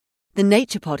The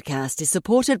Nature Podcast is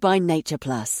supported by Nature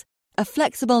Plus, a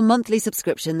flexible monthly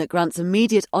subscription that grants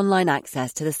immediate online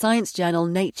access to the science journal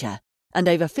Nature and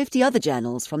over 50 other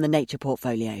journals from the Nature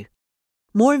portfolio.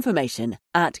 More information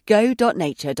at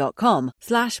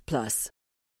go.nature.com/plus.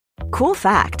 Cool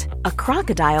fact, a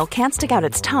crocodile can't stick out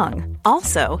its tongue.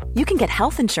 Also, you can get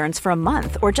health insurance for a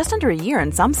month or just under a year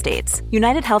in some states.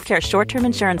 United Healthcare short-term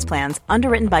insurance plans,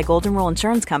 underwritten by Golden Rule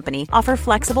Insurance Company, offer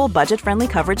flexible, budget-friendly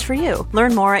coverage for you.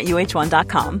 Learn more at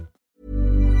uh1.com.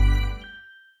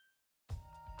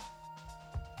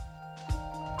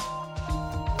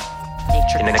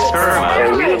 In an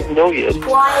experiment. We don't know yet.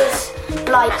 Why is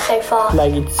light so far?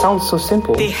 Like, it sounds so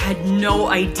simple. They had no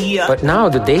idea. But now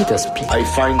the data speaks. I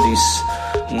find this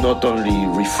not only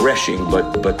refreshing,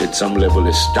 but at some level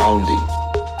astounding.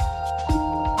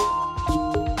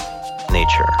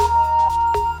 Nature.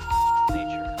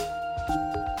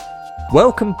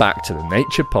 Welcome back to the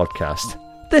Nature Podcast.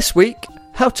 This week,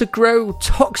 how to grow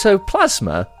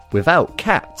Toxoplasma without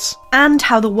cats. And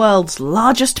how the world's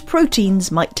largest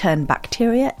proteins might turn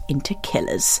bacteria into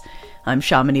killers. I'm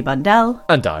Shamini Bundell.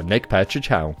 And I'm Nick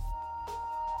Petrichow.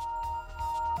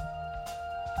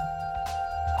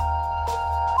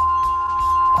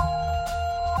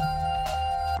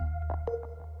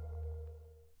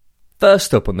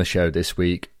 First up on the show this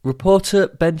week, reporter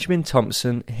Benjamin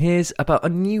Thompson hears about a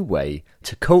new way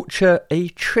to culture a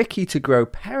tricky-to-grow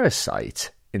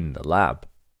parasite in the lab.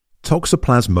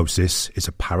 Toxoplasmosis is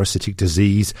a parasitic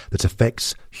disease that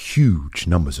affects huge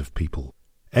numbers of people.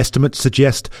 Estimates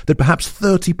suggest that perhaps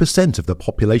 30% of the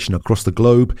population across the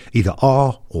globe either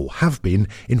are or have been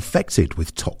infected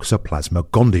with Toxoplasma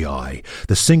gondii,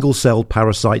 the single-celled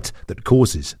parasite that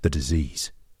causes the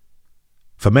disease.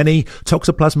 For many,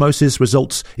 toxoplasmosis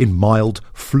results in mild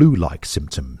flu-like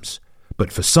symptoms.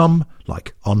 But for some,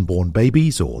 like unborn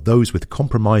babies or those with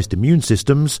compromised immune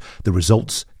systems, the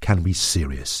results can be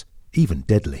serious, even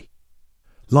deadly.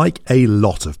 Like a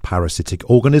lot of parasitic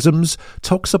organisms,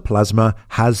 Toxoplasma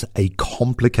has a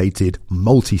complicated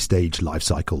multi-stage life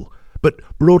cycle, but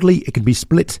broadly it can be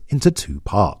split into two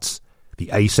parts,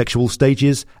 the asexual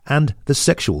stages and the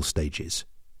sexual stages.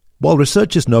 While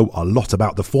researchers know a lot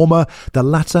about the former, the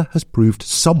latter has proved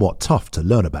somewhat tough to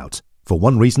learn about, for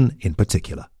one reason in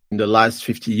particular. In the last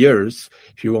 50 years,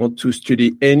 if you want to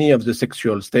study any of the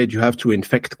sexual stage, you have to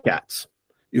infect cats.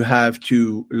 You have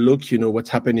to look, what's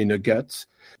happened in the gut.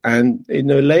 And in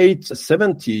the late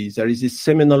 70s, there is these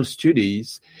seminal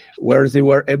studies where they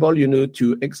were able,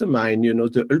 to examine,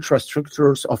 the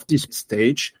ultrastructures of this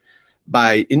stage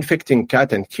by infecting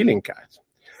cat and killing cat.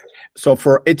 So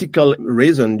for ethical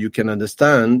reason, you can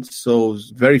understand. So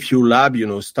very few lab,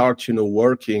 start,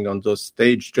 working on those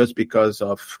stage just because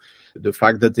of the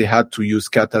fact that they had to use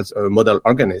cat as a model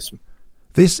organism.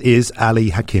 This is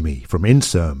Ali Hakimi from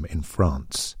INSERM in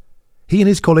France. He and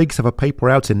his colleagues have a paper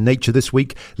out in Nature this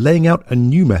week laying out a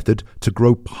new method to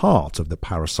grow part of the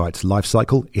parasite's life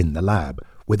cycle in the lab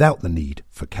without the need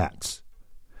for cats.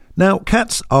 Now,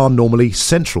 cats are normally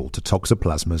central to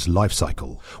Toxoplasma's life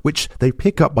cycle, which they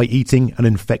pick up by eating an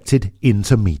infected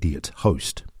intermediate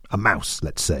host, a mouse,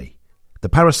 let's say. The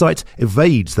parasite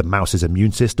evades the mouse's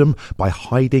immune system by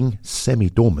hiding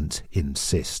semi-dormant in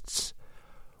cysts.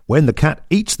 When the cat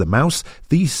eats the mouse,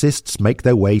 these cysts make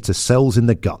their way to cells in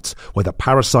the gut, where the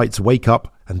parasites wake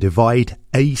up and divide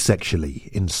asexually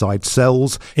inside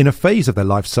cells in a phase of their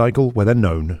life cycle where they're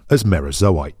known as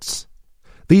merozoites.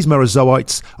 These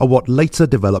merozoites are what later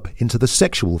develop into the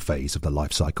sexual phase of the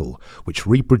life cycle, which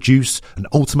reproduce and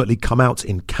ultimately come out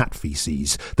in cat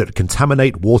feces that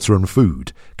contaminate water and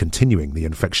food, continuing the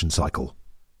infection cycle.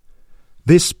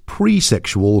 This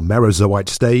pre-sexual merozoite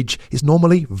stage is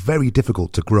normally very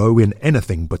difficult to grow in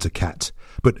anything but a cat,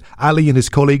 but Ali and his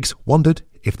colleagues wondered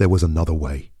if there was another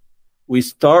way. We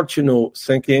start,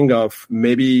 thinking of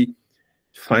maybe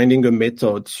finding a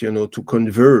method, to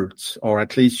convert or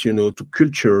at least, to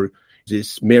culture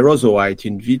this merozoite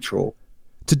in vitro.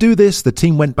 To do this, the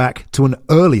team went back to an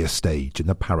earlier stage in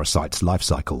the parasite's life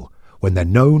cycle, when they're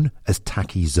known as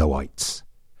tachyzoites.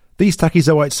 These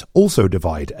tachyzoites also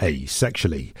divide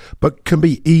asexually, but can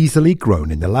be easily grown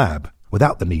in the lab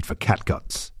without the need for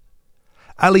catguts.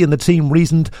 Ali and the team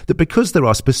reasoned that because there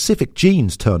are specific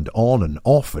genes turned on and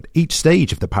off at each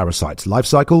stage of the parasite's life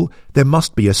cycle, there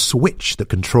must be a switch that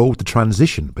controlled the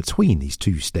transition between these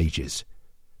two stages.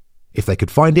 If they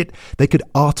could find it, they could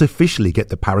artificially get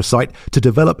the parasite to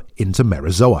develop into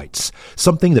merozoites,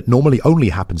 something that normally only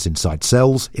happens inside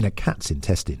cells in a cat's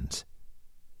intestines.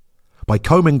 By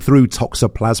combing through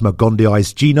Toxoplasma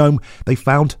gondii's genome, they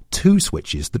found two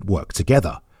switches that work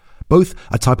together, both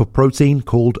a type of protein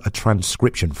called a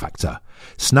transcription factor,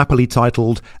 snappily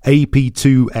titled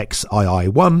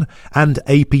AP2XII1 and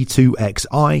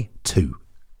AP2XI2.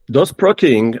 Those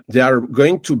proteins, they are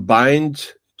going to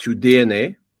bind to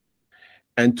DNA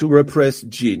and to repress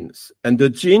genes. And the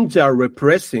genes they are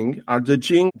repressing are the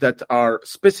genes that are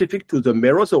specific to the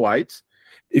merozoites.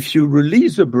 If you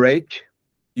release a brake,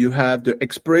 you have the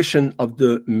expression of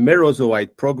the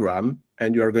merozoite program,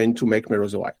 and you are going to make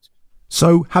merozoites.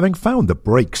 So, having found the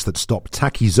brakes that stop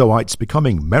tachyzoites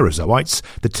becoming merozoites,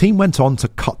 the team went on to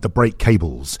cut the brake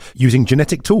cables using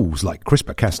genetic tools like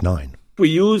CRISPR-Cas9. We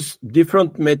use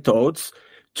different methods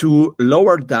to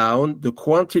lower down the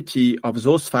quantity of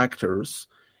those factors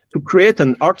to create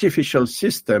an artificial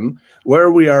system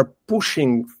where we are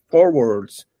pushing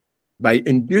forwards by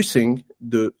inducing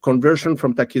the conversion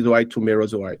from tachyzoite to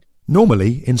merozoite.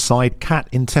 Normally, inside cat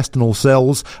intestinal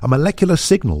cells, a molecular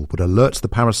signal would alert the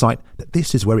parasite that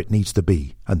this is where it needs to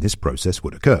be, and this process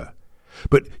would occur.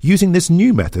 But using this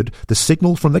new method, the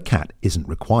signal from the cat isn't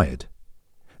required.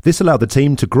 This allowed the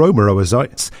team to grow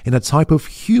merozoites in a type of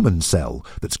human cell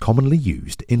that's commonly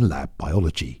used in lab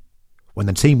biology. When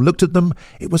the team looked at them,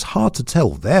 it was hard to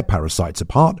tell their parasites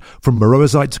apart from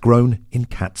merozoites grown in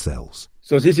cat cells.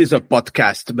 So this is a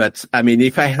podcast, but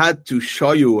if I had to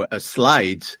show you a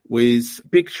slide with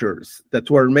pictures that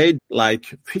were made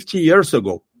like 50 years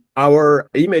ago, our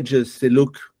images, they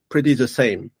look pretty the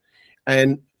same.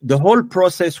 And the whole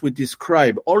process we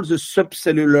describe, all the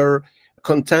subcellular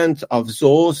content of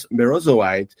those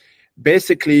merozoites,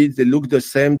 basically they look the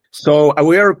same. So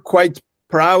we are quite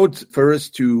proud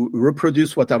first to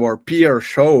reproduce what our peers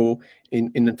show in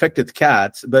infected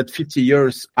cats, but 50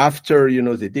 years after,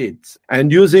 they did. And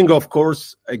using, of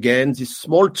course, again, this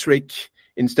small trick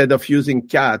instead of using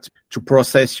cats to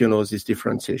process, this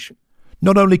differentiation.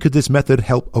 Not only could this method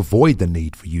help avoid the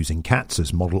need for using cats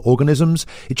as model organisms,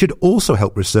 it should also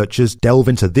help researchers delve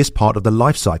into this part of the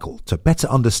life cycle to better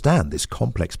understand this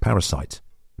complex parasite.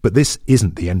 But this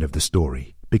isn't the end of the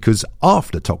story, because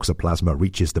after Toxoplasma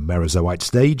reaches the merozoite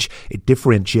stage, it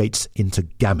differentiates into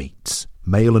gametes,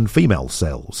 male and female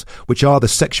cells, which are the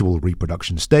sexual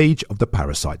reproduction stage of the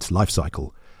parasite's life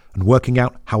cycle. And working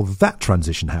out how that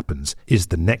transition happens is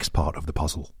the next part of the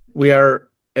puzzle. We are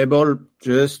able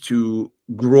just to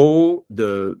grow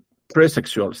the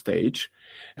presexual stage,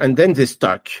 and then they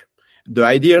stuck. The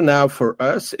idea now for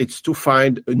us is to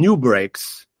find new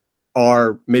brakes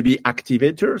or maybe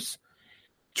activators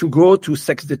to go to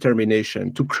sex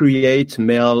determination, to create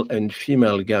male and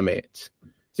female gametes.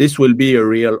 This will be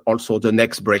also the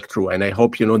next breakthrough, and I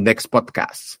hope, next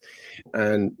podcast.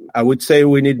 And I would say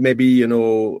we need maybe,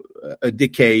 a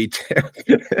decade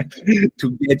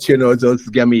to get, those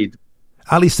gametes.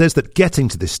 Ali says that getting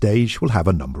to this stage will have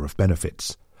a number of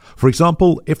benefits. For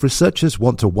example, if researchers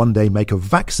want to one day make a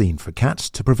vaccine for cats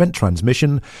to prevent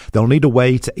transmission, they'll need a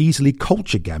way to easily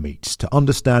culture gametes to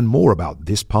understand more about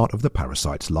this part of the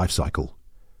parasite's life cycle.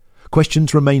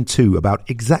 Questions remain too about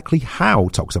exactly how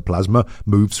Toxoplasma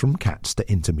moves from cats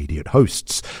to intermediate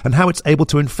hosts, and how it's able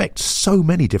to infect so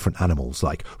many different animals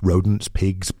like rodents,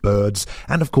 pigs, birds,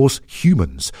 and of course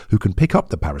humans, who can pick up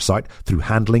the parasite through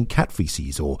handling cat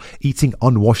feces or eating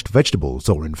unwashed vegetables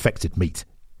or infected meat.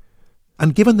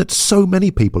 And given that so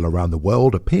many people around the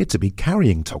world appear to be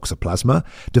carrying Toxoplasma,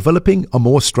 developing a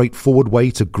more straightforward way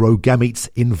to grow gametes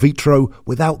in vitro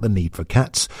without the need for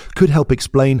cats could help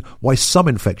explain why some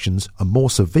infections are more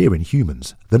severe in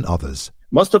humans than others.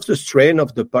 Most of the strain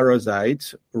of the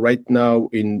parasites right now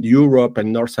in Europe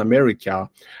and North America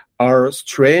are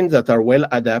strains that are well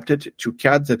adapted to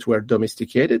cats that were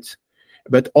domesticated,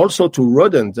 but also to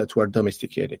rodents that were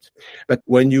domesticated. But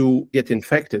when you get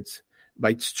infected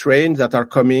by strains that are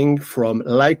coming from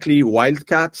likely wild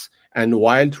cats and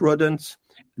wild rodents,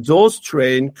 those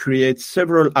strains create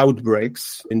several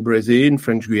outbreaks in Brazil,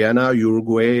 French Guiana,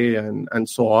 Uruguay, and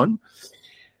so on.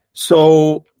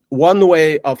 So one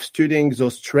way of studying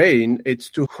those strains is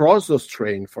to cross those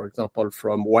strains, for example,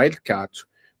 from wild cat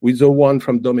with the one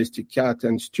from domestic cat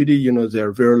and study,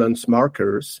 their virulence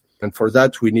markers. And for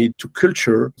that, we need to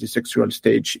culture the sexual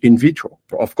stage in vitro.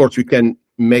 Of course, we can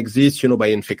make this, by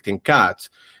infecting cats.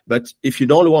 But if you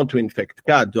don't want to infect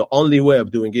cats, the only way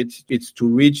of doing it is to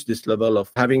reach this level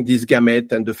of having this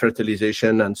gamete and the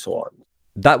fertilization and so on.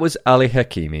 That was Ali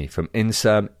Hakimi from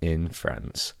INSERM in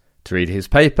France. To read his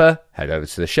paper, head over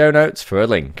to the show notes for a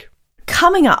link.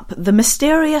 Coming up, the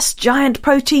mysterious giant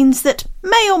proteins that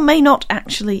may or may not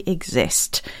actually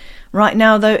exist. Right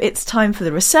now, though, it's time for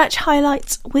the research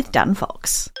highlights with Dan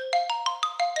Fox.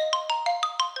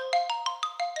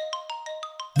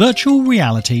 Virtual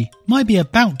reality might be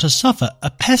about to suffer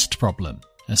a pest problem,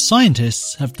 as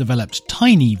scientists have developed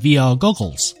tiny VR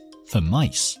goggles for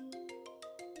mice.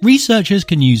 Researchers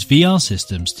can use VR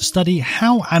systems to study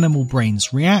how animal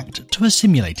brains react to a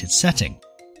simulated setting.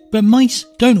 But mice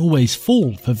don't always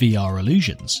fall for VR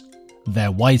illusions.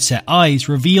 Their wide-set eyes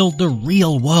reveal the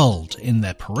real world in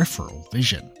their peripheral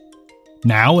vision.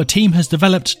 Now, a team has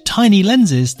developed tiny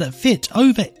lenses that fit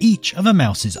over each of a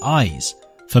mouse's eyes.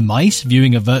 For mice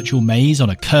viewing a virtual maze on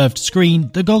a curved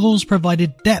screen, the goggles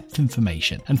provided depth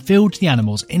information and filled the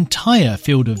animal's entire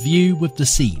field of view with the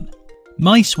scene.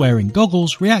 Mice wearing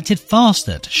goggles reacted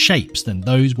faster to shapes than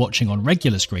those watching on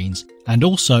regular screens, and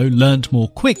also learnt more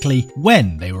quickly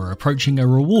when they were approaching a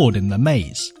reward in the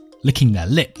maze, licking their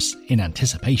lips in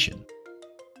anticipation.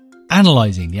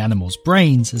 Analysing the animal's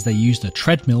brains as they used a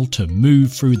treadmill to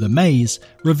move through the maze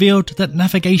revealed that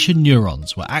navigation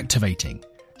neurons were activating,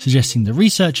 suggesting the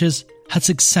researchers had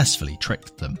successfully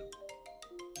tricked them.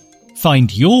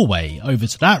 Find your way over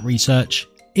to that research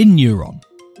in Neuron.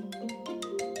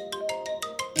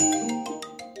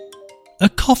 A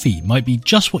coffee might be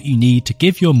just what you need to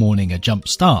give your morning a jump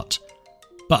start,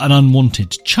 but an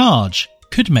unwanted charge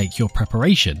could make your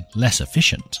preparation less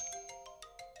efficient.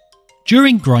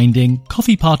 During grinding,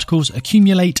 coffee particles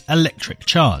accumulate electric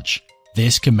charge.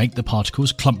 This can make the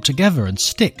particles clump together and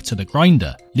stick to the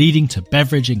grinder, leading to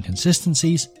beverage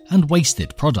inconsistencies and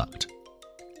wasted product.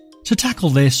 To tackle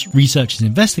this, researchers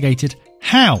investigated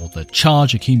how the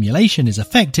charge accumulation is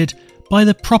affected by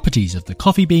the properties of the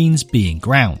coffee beans being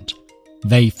ground.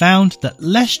 They found that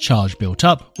less charge built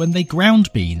up when they ground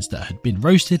beans that had been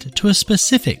roasted to a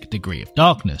specific degree of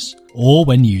darkness, or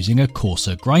when using a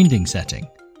coarser grinding setting.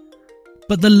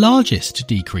 But the largest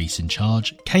decrease in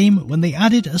charge came when they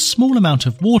added a small amount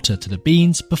of water to the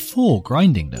beans before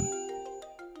grinding them.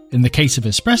 In the case of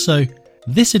espresso,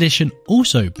 this addition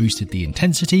also boosted the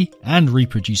intensity and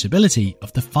reproducibility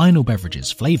of the final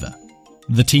beverage's flavour.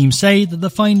 The team say that the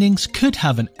findings could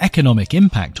have an economic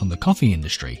impact on the coffee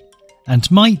industry,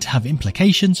 and might have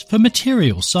implications for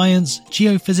materials science,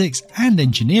 geophysics and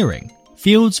engineering,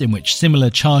 fields in which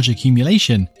similar charge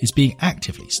accumulation is being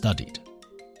actively studied.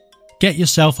 Get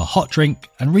yourself a hot drink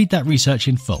and read that research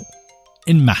in full,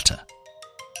 in Matter.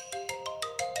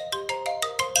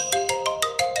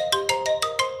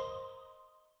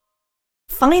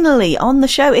 Finally, on the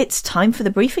show, it's time for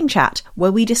the briefing chat,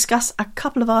 where we discuss a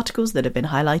couple of articles that have been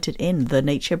highlighted in the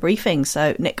Nature briefing.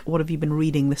 So, Nick, what have you been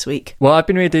reading this week? Well, I've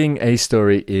been reading a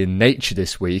story in Nature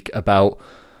this week about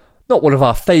not one of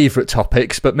our favourite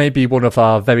topics, but maybe one of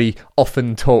our very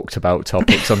often talked about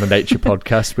topics on the Nature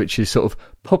podcast, which is sort of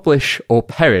publish or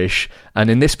perish. And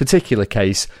in this particular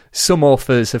case, some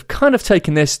authors have kind of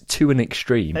taken this to an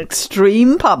extreme.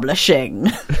 Extreme publishing.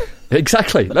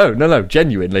 Exactly. No,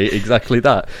 genuinely, exactly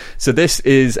that. So this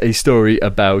is a story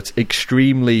about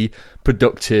extremely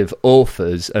productive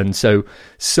authors. And so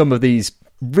some of these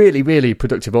really, really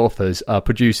productive authors are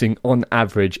producing, on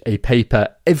average, a paper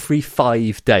every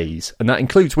 5 days. And that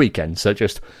includes weekends, so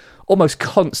just almost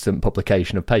constant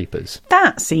publication of papers.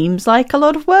 That seems like a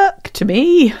lot of work to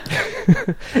me.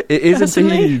 It is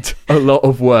indeed a lot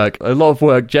of work. A lot of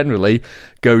work generally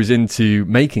goes into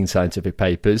making scientific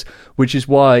papers, which is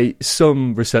why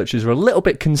some researchers are a little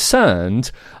bit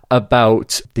concerned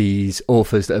about these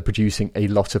authors that are producing a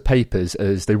lot of papers,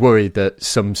 as they worry that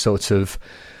some sort of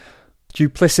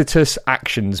duplicitous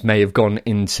actions may have gone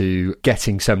into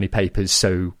getting so many papers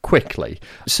so quickly.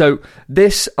 So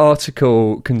this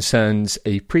article concerns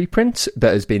a preprint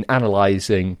that has been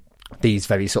analysing these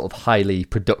very sort of highly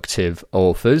productive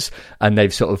authors, and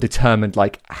they've sort of determined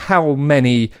like how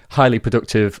many highly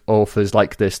productive authors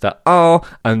like this there are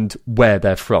and where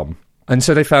they're from. And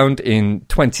so they found in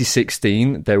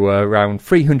 2016 there were around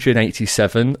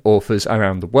 387 authors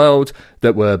around the world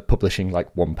that were publishing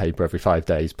like one paper every 5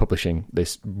 days, publishing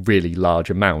this really large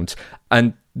amount.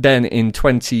 And then in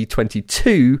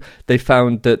 2022 they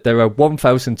found that there are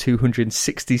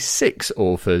 1,266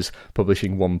 authors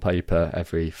publishing one paper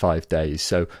every 5 days.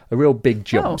 So a real big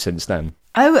jump since then.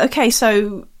 Oh, okay.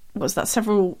 So was that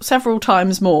several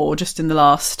times more just in the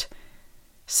last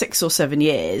 6 or 7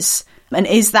 years? And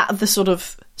is that the sort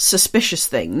of suspicious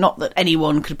thing? Not that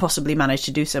anyone could possibly manage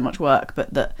to do so much work,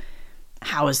 but that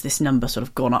how has this number sort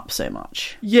of gone up so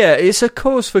much? Yeah, it's a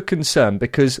cause for concern,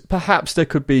 because perhaps there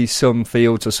could be some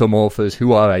fields or some authors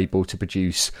who are able to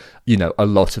produce, a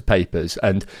lot of papers.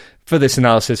 And for this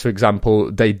analysis, for example,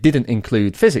 they didn't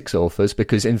include physics authors,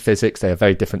 because in physics they have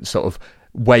very different sort of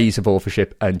ways of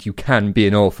authorship, and you can be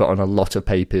an author on a lot of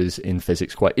papers in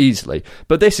physics quite easily.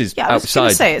 But this is outside. I was going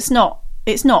to say,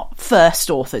 it's not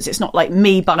first authors. It's not like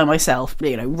me by myself,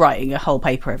 writing a whole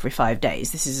paper every 5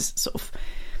 days. This is sort of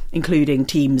including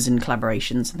teams and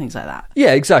collaborations and things like that.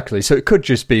 Yeah, exactly. So it could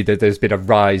just be that there's been a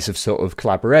rise of sort of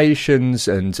collaborations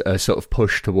and a sort of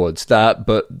push towards that.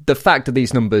 But the fact that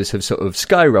these numbers have sort of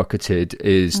skyrocketed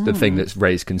is the thing that's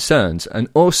raised concerns. And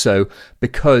also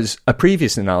because a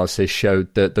previous analysis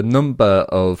showed that the number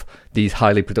of these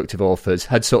highly productive authors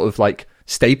had sort of like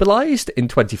stabilized in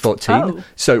 2014,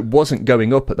 so it wasn't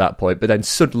going up at that point, but then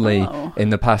suddenly in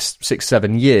the past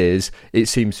 6-7 years it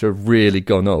seems to have really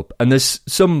gone up, and there's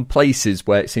some places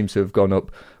where it seems to have gone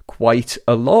up quite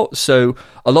a lot. So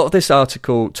a lot of this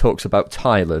article talks about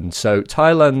Thailand. So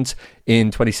Thailand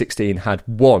in 2016 had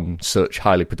one such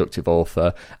highly productive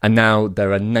author, and now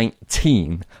there are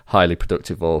 19 highly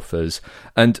productive authors.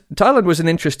 And Thailand was an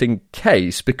interesting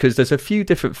case because there's a few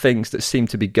different things that seem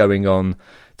to be going on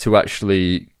to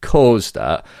actually cause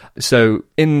that. So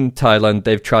in Thailand,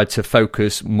 they've tried to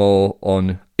focus more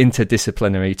on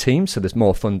interdisciplinary teams, so there's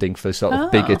more funding for sort of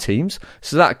bigger teams.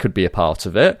 So that could be a part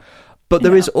of it. But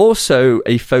there is also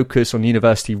a focus on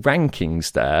university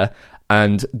rankings there,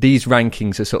 and these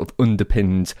rankings are sort of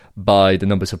underpinned by the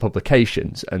numbers of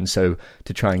publications. And so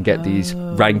to try and get these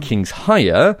rankings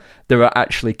higher, there are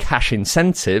actually cash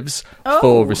incentives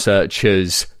for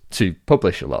researchers to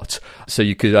publish a lot. So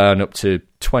you could earn up to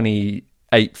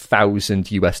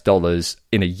 $28,000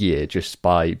 in a year just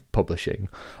by publishing.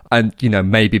 And, you know,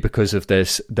 maybe because of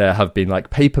this, there have been like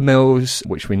paper mills,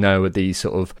 which we know are these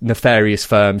sort of nefarious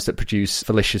firms that produce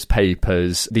fallacious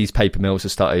papers. These paper mills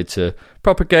have started to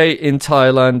propagate in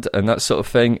Thailand and that sort of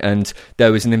thing. And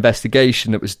there was an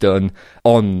investigation that was done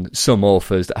on some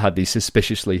authors that had these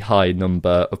suspiciously high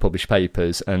number of published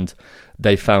papers. And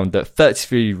they found that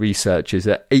 33 researchers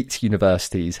at 8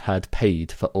 universities had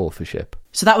paid for authorship.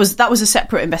 So that was a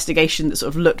separate investigation that sort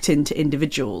of looked into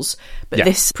individuals. But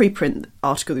this preprint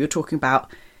article that you're talking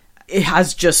about, it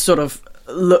has just sort of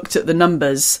looked at the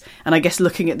numbers. And I guess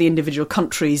looking at the individual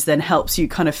countries then helps you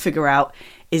kind of figure out,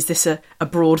 is this a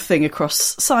broad thing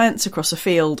across science, across a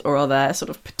field, or are there sort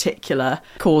of particular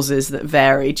causes that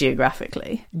vary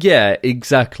geographically? Yeah,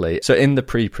 exactly. So in the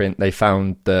preprint, they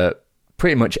found that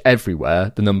pretty much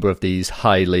everywhere, the number of these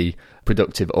highly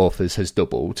productive authors has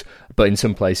doubled. But in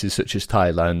some places, such as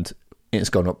Thailand, it's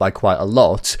gone up by quite a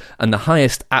lot. And the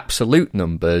highest absolute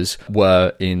numbers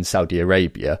were in Saudi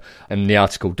Arabia. And the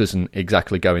article doesn't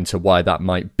exactly go into why that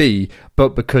might be,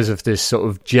 but because of this sort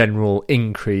of general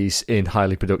increase in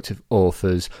highly productive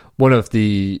authors, one of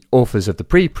the authors of the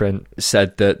preprint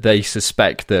said that they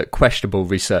suspect that questionable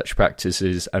research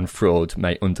practices and fraud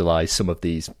may underlie some of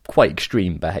these quite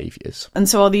extreme behaviours. And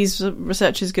so are these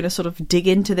researchers going to sort of dig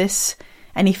into this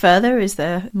any further? Is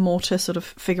there more to sort of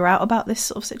figure out about this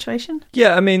sort of situation?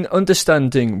 Yeah, I mean,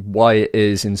 understanding why it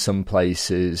is in some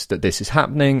places that this is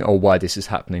happening, or why this is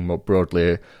happening more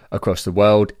broadly across the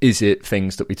world. Is it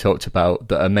things that we talked about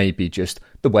that are maybe just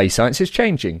the way science is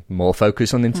changing? More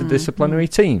focus on interdisciplinary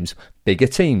teams, bigger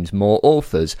teams, more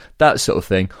authors, that sort of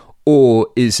thing. Or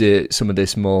is it some of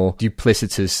this more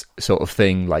duplicitous sort of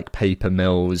thing like paper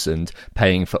mills and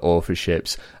paying for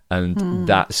authorships and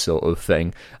that sort of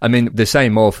thing? I mean, the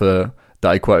same author that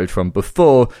I quoted from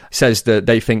before says that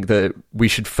they think that we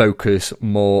should focus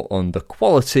more on the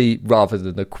quality rather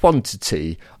than the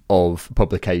quantity of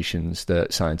publications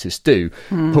that scientists do.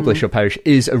 Publish or perish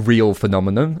is a real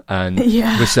phenomenon, and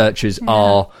researchers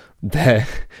are... their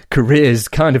careers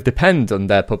kind of depend on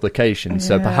their publications,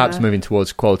 so perhaps moving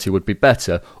towards quality would be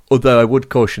better. Although I would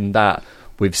caution that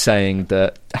with saying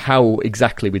that how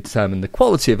exactly we determine the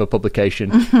quality of a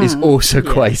publication is also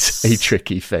quite a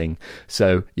tricky thing.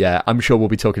 So, yeah, I'm sure we'll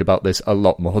be talking about this a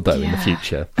lot more, though, in the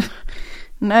future.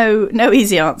 No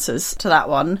easy answers to that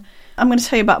one. I'm going to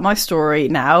tell you about my story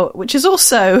now, which is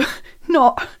also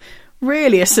not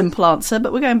really a simple answer,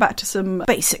 but we're going back to some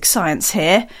basic science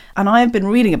here. And I have been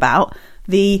reading about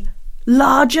the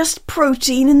largest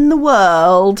protein in the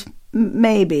world.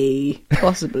 Maybe,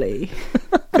 possibly,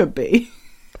 could be.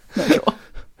 Not sure.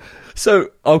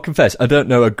 So I'll confess, I don't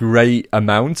know a great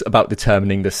amount about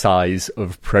determining the size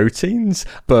of proteins,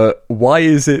 but why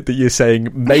is it that you're saying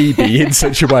maybe in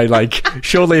such a way? Like,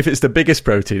 surely if it's the biggest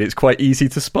protein, it's quite easy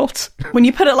to spot. When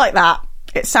you put it like that,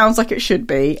 it sounds like it should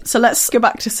be. So let's go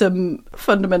back to some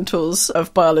fundamentals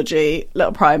of biology.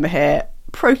 Little primer here.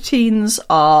 Proteins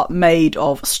are made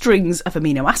of strings of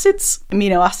amino acids.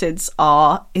 Amino acids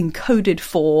are encoded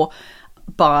for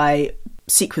by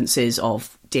sequences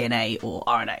of DNA or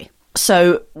RNA.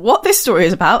 So what this story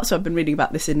is about, so I've been reading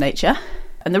about this in Nature,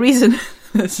 and the reason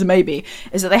this is maybe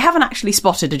is that they haven't actually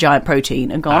spotted a giant protein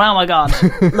and gone, oh my god,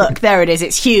 look, there it is,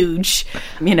 it's huge.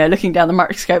 You know, looking down the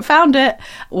microscope, found it.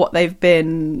 What they've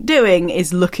been doing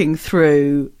is looking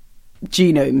through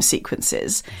genome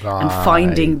sequences and Right.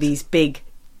 finding these big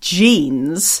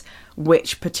genes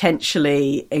which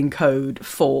potentially encode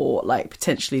for like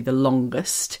potentially the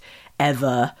longest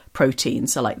ever protein,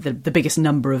 so like the biggest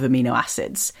number of amino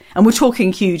acids. And we're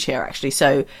talking huge here actually,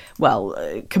 so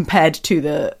compared to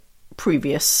the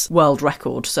previous world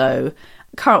record. So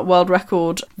current world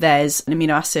record, there's an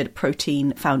amino acid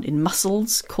protein found in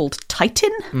mussels called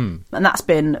titin, and that's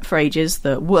been for ages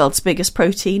the world's biggest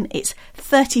protein. It's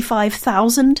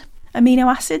 35,000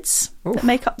 amino acids that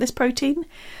make up this protein.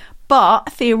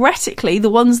 But theoretically, the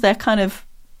ones they're kind of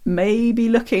maybe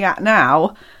looking at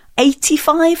now,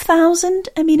 85,000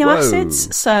 amino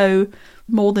acids. So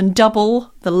more than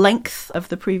double the length of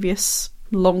the previous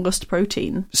longest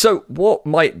protein. So what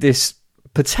might this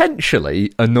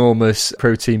potentially enormous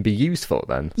protein be used for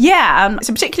then? Yeah, it's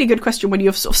a particularly good question when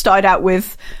you've sort of started out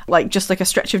with just like a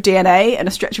stretch of DNA and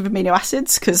a stretch of amino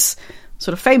acids, because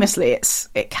sort of famously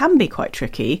it can be quite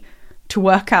tricky to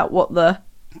work out what the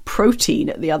protein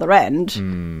at the other end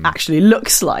actually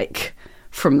looks like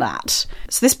from that.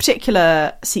 So this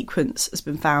particular sequence has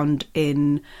been found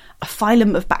in a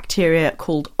phylum of bacteria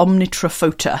called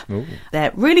Omnitrophota. Ooh.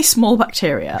 They're really small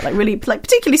bacteria,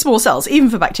 particularly small cells, even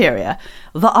for bacteria,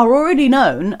 that are already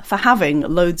known for having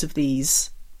loads of these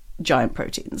giant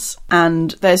proteins.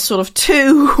 And there's sort of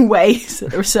two ways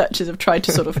that the researchers have tried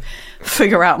to sort of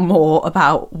figure out more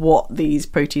about what these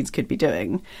proteins could be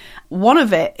doing. One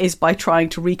of it is by trying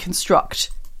to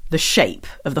reconstruct the shape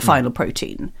of the final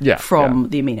protein from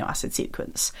the amino acid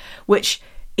sequence, which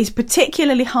is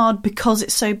particularly hard because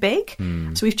it's so big.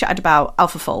 So we've chatted about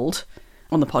AlphaFold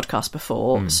on the podcast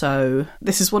before. So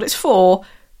this is what it's for,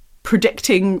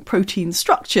 predicting protein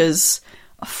structures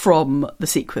from the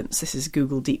sequence. This is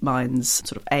Google DeepMind's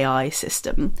sort of AI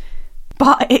system.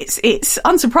 But it's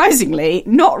unsurprisingly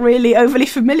not really overly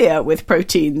familiar with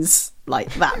proteins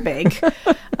like that big.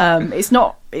 It's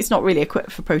not really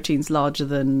equipped for proteins larger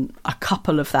than a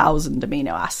couple of thousand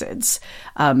amino acids.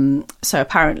 So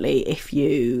apparently, if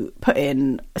you put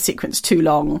in a sequence too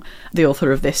long, the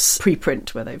author of this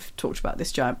preprint where they've talked about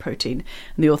this giant protein,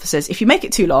 and the author says, if you make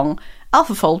it too long,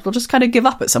 AlphaFold will just kind of give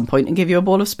up at some point and give you a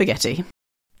ball of spaghetti.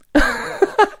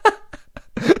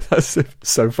 That's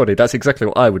so funny. That's exactly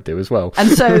what I would do as well. And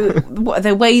so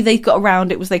the way they got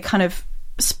around it was they kind of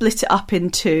split it up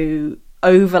into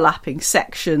overlapping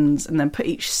sections and then put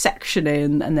each section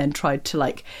in and then tried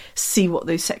to see what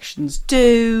those sections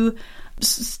do,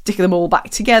 stick them all back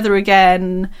together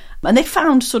again. And they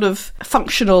found sort of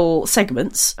functional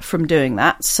segments from doing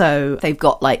that. So they've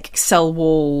got cell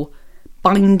wall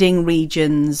binding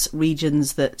regions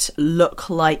that look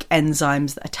like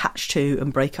enzymes that attach to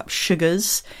and break up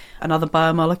sugars and other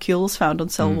biomolecules found on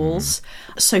cell walls.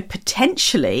 So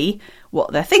potentially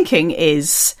what they're thinking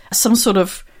is some sort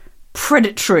of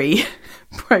predatory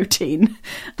protein,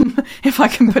 if I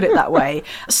can put it that way,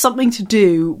 something to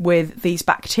do with these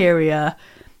bacteria,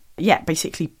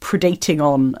 basically predating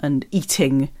on and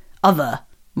eating other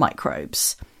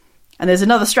microbes. And there's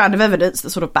another strand of evidence that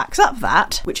sort of backs up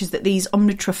that, which is that these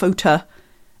Omnitrophota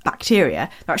bacteria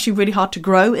are actually really hard to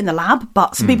grow in the lab.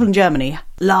 But some people in Germany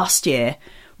last year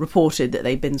reported that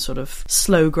they'd been sort of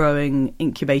slow growing,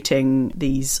 incubating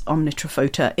these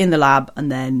Omnitrophota in the lab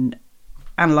and then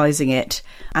analysing it.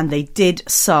 And they did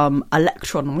some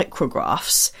electron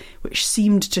micrographs, which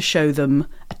seemed to show them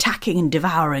attacking and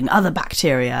devouring other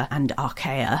bacteria and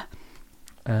archaea.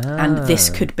 And this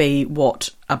could be what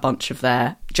a bunch of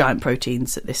their giant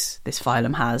proteins that this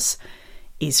phylum has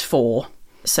is for.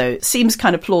 So it seems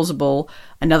kind of plausible.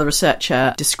 Another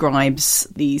researcher describes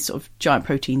these sort of giant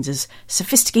proteins as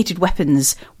sophisticated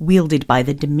weapons wielded by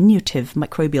the diminutive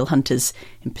microbial hunters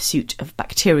in pursuit of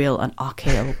bacterial and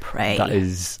archaeal prey. That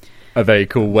is a very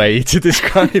cool way to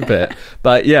describe it.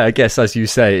 But yeah, I guess as you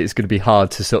say, it's going to be hard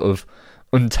to sort of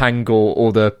untangle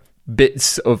all the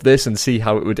bits of this and see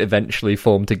how it would eventually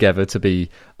form together to be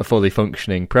a fully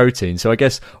functioning protein. So I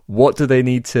guess what do they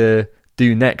need to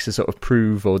do next to sort of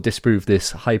prove or disprove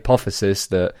this hypothesis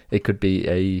that it could be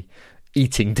a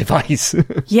eating device?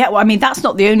 Yeah, well, I mean, that's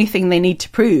not the only thing they need to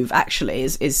prove, actually,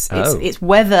 it's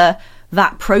whether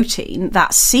that protein,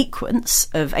 that sequence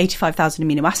of 85,000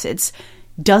 amino acids,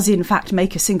 does in fact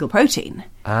make a single protein.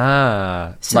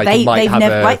 So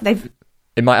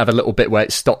it might have a little bit where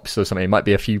it stops or something. It might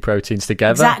be a few proteins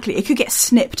together. Exactly. It could get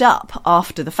snipped up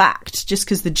after the fact. Just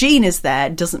because the gene is there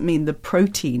doesn't mean the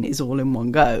protein is all in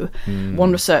one go.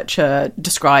 One researcher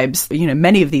describes,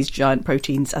 many of these giant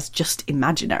proteins as just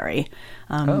imaginary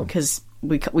because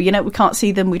we can't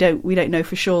see them. We don't know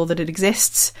for sure that it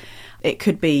exists. It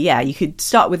could be, you could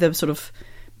start with a sort of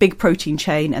big protein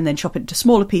chain and then chop it into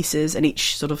smaller pieces, and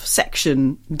each sort of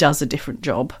section does a different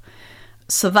job.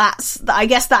 So I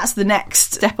guess that's the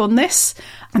next step on this.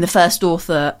 And the first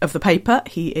author of the paper,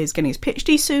 he is getting his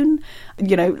PhD soon,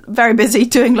 very busy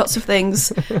doing lots of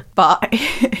things. But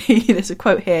there's a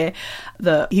quote here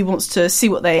that he wants to see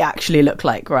what they actually look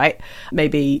like, right?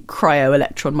 Maybe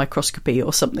cryo-electron microscopy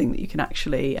or something that you can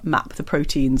actually map the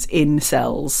proteins in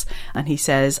cells. And he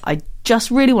says, I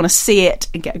just really want to see it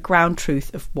and get a ground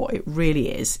truth of what it really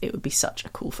is. It would be such a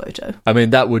cool photo. I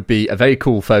mean, that would be a very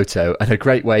cool photo and a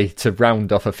great way to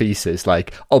round off a thesis.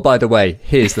 Like, oh, by the way,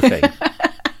 here's the thing.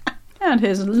 And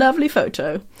here's a lovely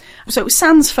photo. So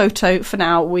sans photo for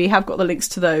now. We have got the links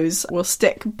to those. We'll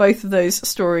stick both of those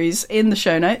stories in the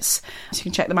show notes so you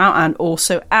can check them out. And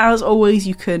also, as always,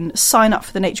 you can sign up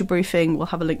for the Nature Briefing. We'll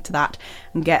have a link to that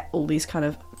and get all these kind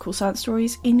of cool science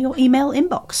stories in your email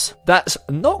inbox. That's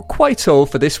not quite all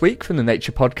for this week from the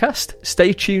Nature Podcast.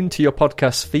 Stay tuned to your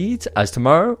podcast feed, as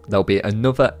tomorrow there'll be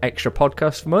another extra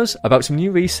podcast from us about some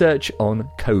new research on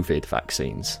COVID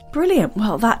vaccines. Brilliant.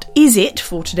 Well, that is it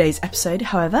for today's episode.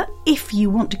 However, if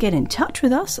you want to get in touch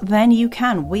with us, then you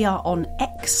can. We are on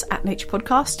X at Nature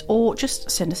Podcast, or just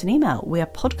send us an email. We are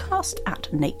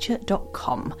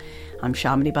podcast@nature.com. I'm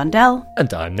Shamini Bundell.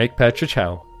 And I'm Nick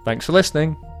Petrichow. Thanks for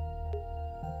listening.